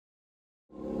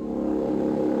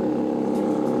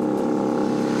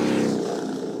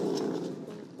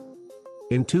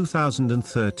In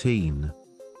 2013,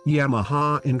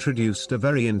 Yamaha introduced a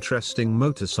very interesting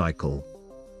motorcycle.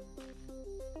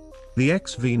 The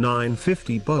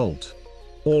XV950 Bolt,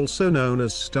 also known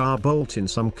as Star Bolt in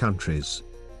some countries.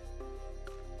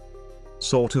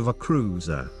 Sort of a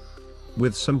cruiser,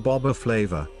 with some bobber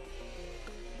flavor.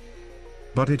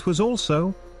 But it was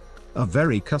also a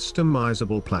very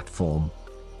customizable platform.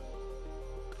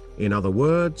 In other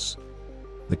words,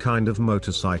 the kind of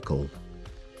motorcycle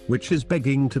which is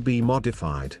begging to be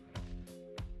modified.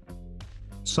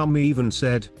 Some even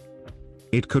said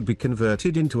it could be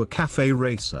converted into a cafe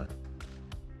racer.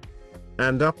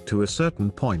 And up to a certain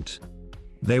point,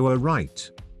 they were right.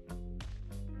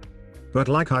 But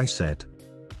like I said,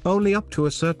 only up to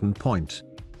a certain point.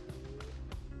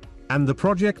 And the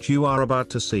project you are about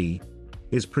to see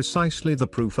is precisely the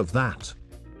proof of that.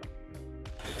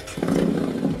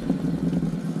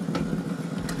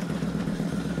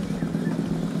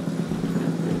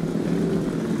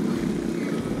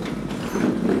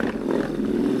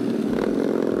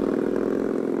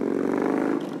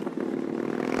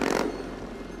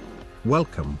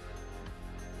 Welcome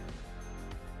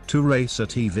to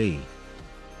Racertv.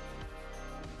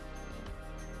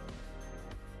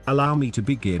 Allow me to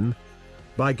begin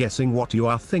by guessing what you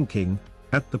are thinking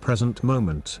at the present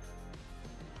moment.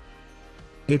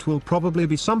 It will probably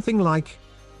be something like,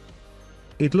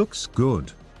 it looks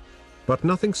good, but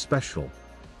nothing special.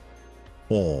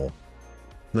 Or,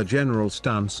 the general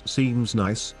stance seems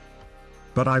nice,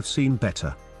 but I've seen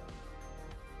better.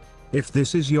 If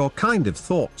this is your kind of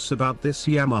thoughts about this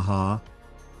Yamaha,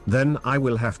 then I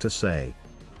will have to say,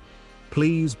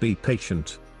 please be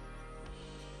patient.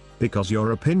 Because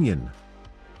your opinion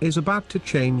is about to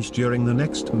change during the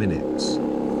next minutes.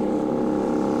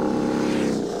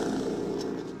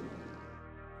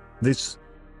 This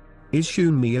is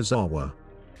Shun Miyazawa,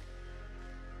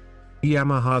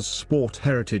 Yamaha's Sport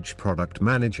Heritage Product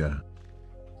Manager.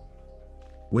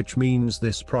 Which means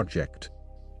this project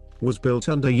was built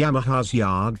under Yamaha's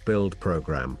Yard Build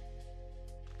program.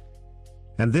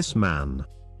 And this man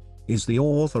is the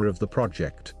author of the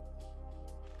project.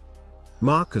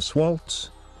 Markus Walz,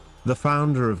 the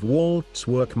founder of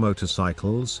WalzWerk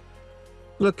Motorcycles,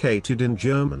 located in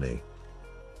Germany.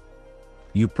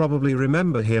 You probably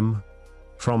remember him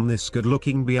from this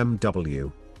good-looking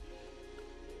BMW.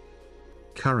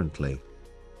 Currently,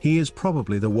 he is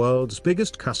probably the world's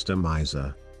biggest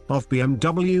customizer of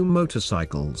BMW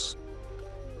motorcycles.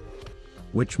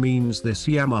 Which means this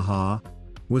Yamaha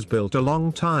was built a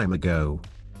long time ago.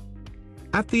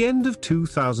 At the end of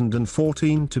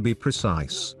 2014 to be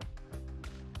precise.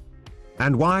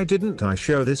 And why didn't I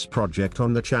show this project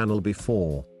on the channel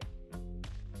before?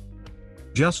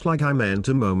 Just like I meant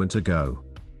a moment ago.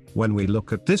 When we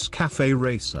look at this cafe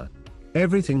racer,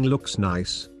 everything looks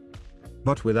nice,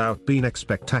 but without being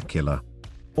spectacular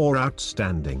or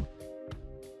outstanding.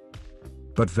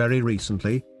 But very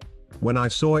recently, when I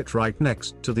saw it right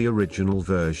next to the original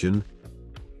version,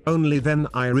 only then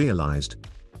I realized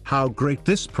how great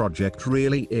this project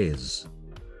really is.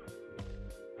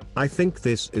 I think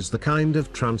this is the kind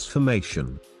of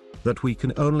transformation that we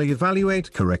can only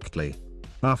evaluate correctly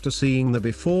after seeing the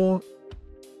before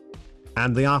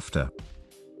and the after.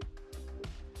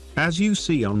 As you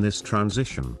see on this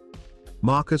transition,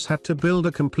 Markus had to build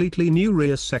a completely new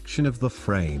rear section of the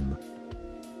frame.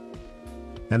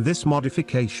 And this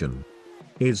modification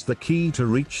is the key to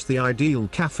reach the ideal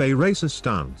cafe racer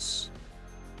stance.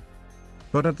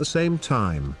 But at the same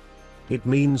time, it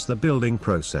means the building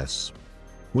process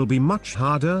will be much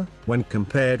harder when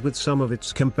compared with some of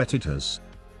its competitors.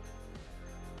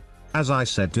 As I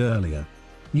said earlier,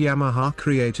 Yamaha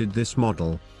created this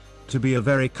model to be a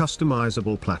very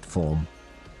customizable platform.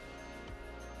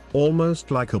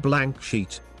 Almost like a blank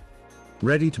sheet,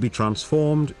 ready to be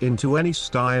transformed into any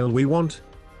style we want,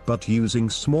 but using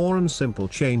small and simple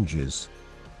changes.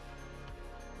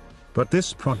 But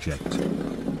this project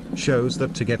shows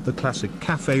that to get the classic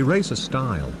cafe racer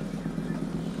style,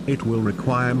 it will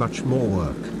require much more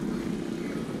work.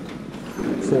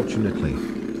 Fortunately,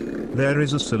 there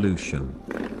is a solution.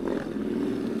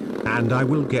 And I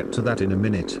will get to that in a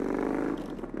minute.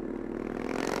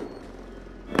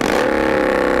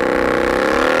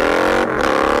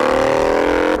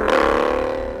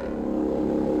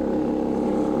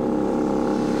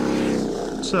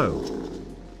 So,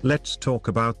 let's talk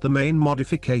about the main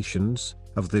modifications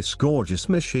of this gorgeous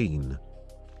machine.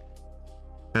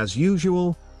 As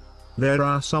usual, there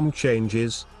are some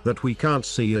changes that we can't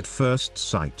see at first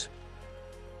sight.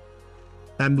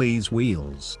 And these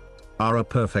wheels are a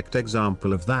perfect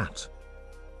example of that.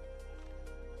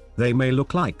 They may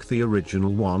look like the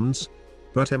original ones,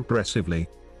 but impressively.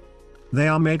 They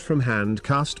are made from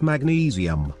hand-cast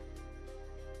magnesium.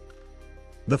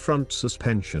 The front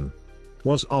suspension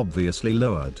was obviously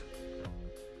lowered,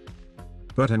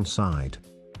 but inside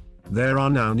there are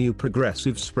now new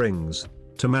progressive springs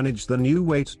to manage the new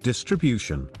weight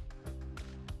distribution.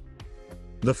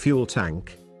 The fuel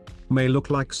tank may look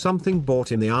like something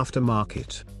bought in the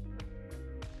aftermarket,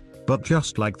 but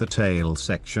just like the tail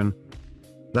section,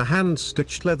 the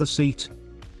hand-stitched leather seat,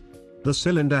 the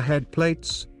cylinder head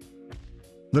plates,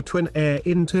 the twin air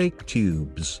intake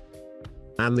tubes,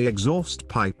 and the exhaust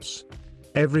pipes,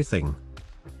 everything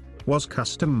was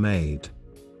custom made.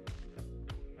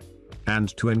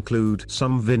 And to include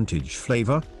some vintage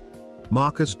flavor,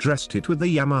 Marcus dressed it with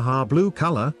the Yamaha blue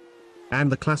color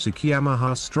and the classic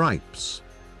Yamaha stripes.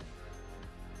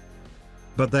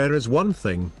 But there is one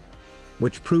thing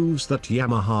which proves that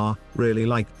Yamaha really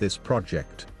liked this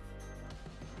project,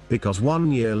 because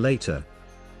 1 year later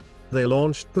they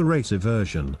launched the racer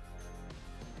version.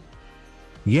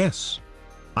 Yes,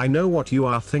 I know what you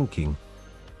are thinking.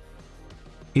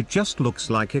 It just looks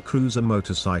like a cruiser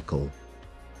motorcycle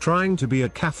trying to be a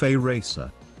cafe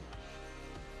racer.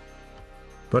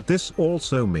 But this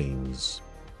also means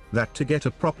that to get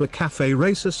a proper cafe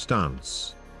racer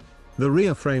stance, the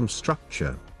rear frame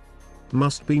structure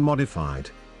must be modified.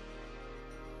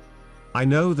 I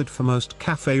know that for most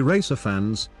cafe racer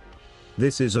fans,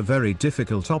 this is a very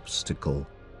difficult obstacle,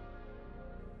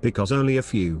 because only a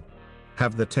few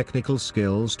have the technical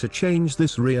skills to change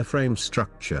this rear frame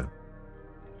structure.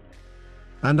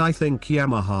 And I think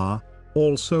Yamaha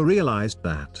also realized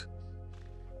that,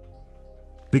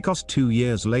 because 2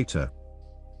 years later,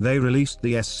 they released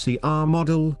the SCR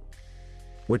model,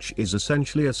 which is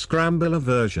essentially a Scrambler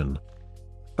version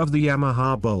of the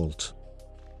Yamaha Bolt.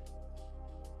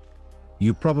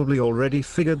 You probably already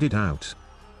figured it out.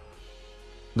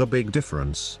 The big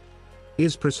difference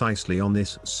is precisely on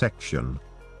this section.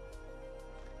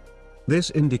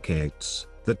 This indicates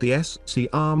that the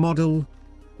SCR model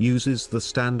uses the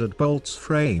standard Bolt's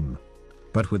frame,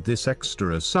 but with this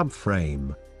extra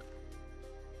subframe.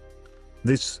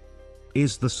 This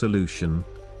is the solution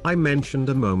I mentioned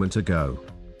a moment ago.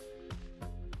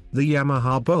 The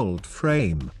Yamaha Bolt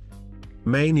frame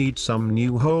may need some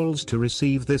new holes to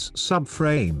receive this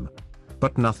subframe,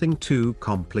 but nothing too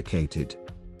complicated.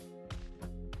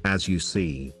 As you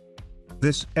see,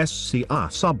 this SCR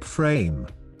subframe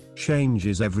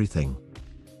changes everything.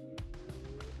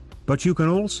 But you can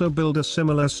also build a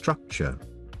similar structure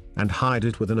and hide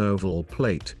it with an oval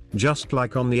plate, just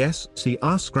like on the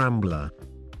SCR Scrambler.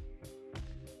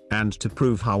 And to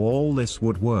prove how all this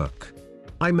would work,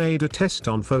 I made a test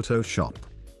on Photoshop.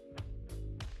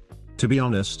 To be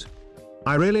honest,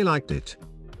 I really liked it.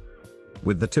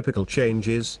 With the typical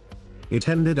changes, it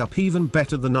ended up even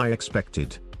better than I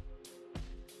expected.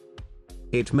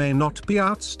 It may not be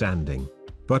outstanding,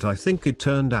 but I think it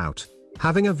turned out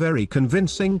having a very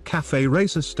convincing cafe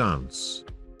racer stance.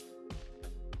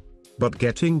 But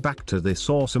getting back to this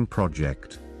awesome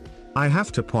project, I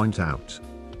have to point out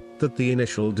that the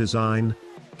initial design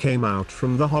came out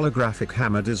from the holographic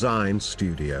Hammer Design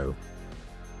Studio.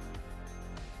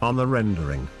 On the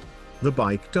rendering, the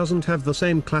bike doesn't have the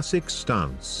same classic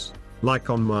stance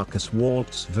like on Marcus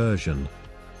Walt's version.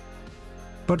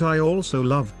 But I also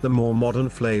loved the more modern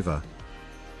flavor.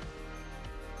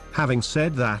 Having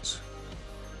said that,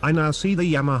 I now see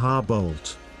the Yamaha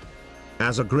Bolt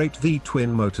as a great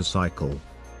V-twin motorcycle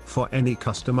for any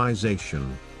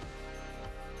customization.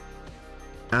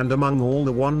 And among all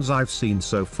the ones I've seen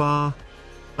so far,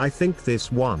 I think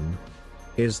this one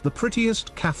is the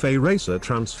prettiest cafe racer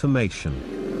transformation.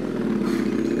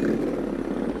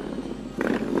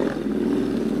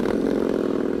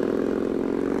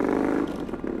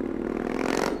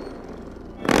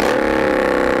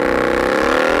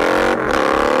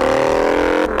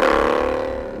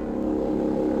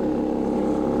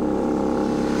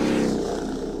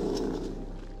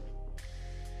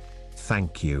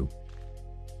 Thank you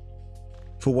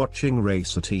for watching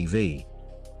Racertv.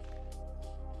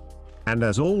 And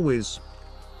as always,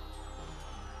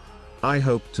 I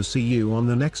hope to see you on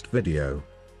the next video.